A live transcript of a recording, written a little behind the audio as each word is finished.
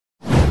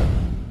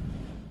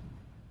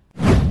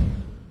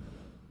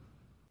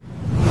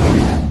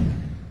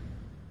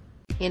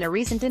In a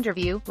recent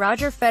interview,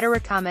 Roger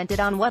Federer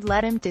commented on what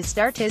led him to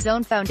start his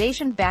own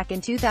foundation back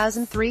in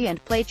 2003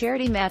 and play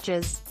charity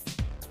matches.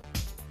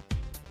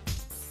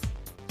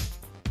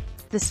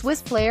 The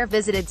Swiss player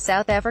visited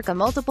South Africa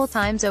multiple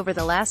times over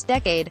the last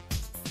decade.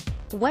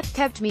 What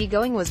kept me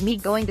going was me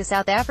going to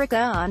South Africa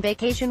on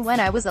vacation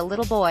when I was a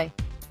little boy.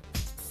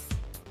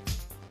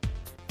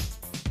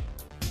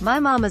 My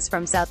mom is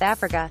from South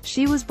Africa.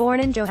 She was born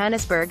in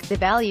Johannesburg, the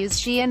values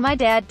she and my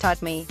dad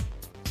taught me.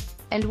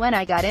 And when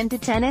I got into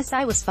tennis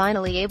I was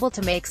finally able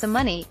to make some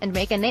money, and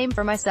make a name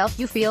for myself.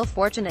 You feel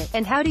fortunate,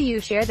 and how do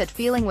you share that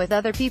feeling with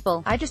other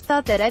people? I just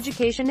thought that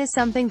education is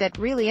something that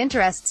really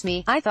interests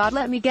me. I thought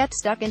let me get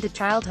stuck into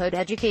childhood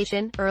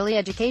education, early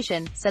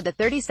education, said the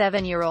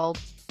 37-year-old.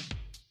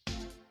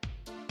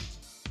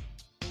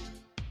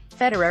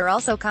 Federer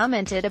also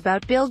commented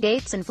about Bill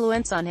Gates'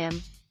 influence on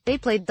him. They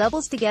played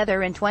doubles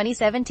together in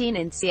 2017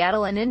 in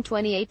Seattle and in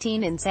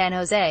 2018 in San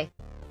Jose.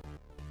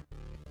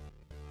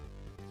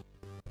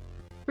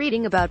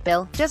 Reading about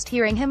Bill, just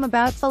hearing him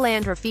about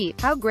philanthropy,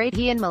 how great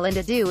he and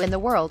Melinda do in the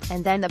world,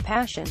 and then the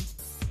passion.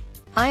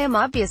 I am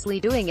obviously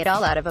doing it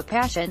all out of a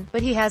passion,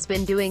 but he has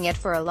been doing it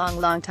for a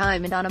long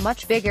time and on a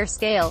much bigger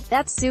scale.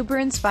 That's super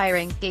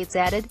inspiring, Gates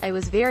added. I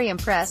was very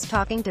impressed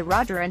talking to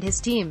Roger and his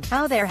team,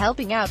 how they're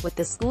helping out with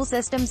the school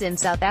systems in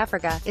South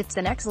Africa. It's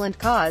an excellent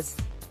cause.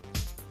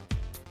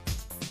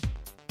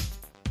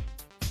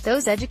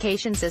 Those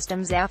education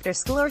systems after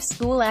school or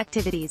school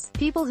activities,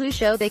 people who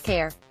show they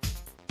care.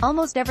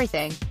 Almost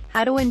everything.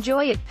 How to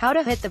enjoy it, how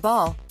to hit the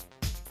ball.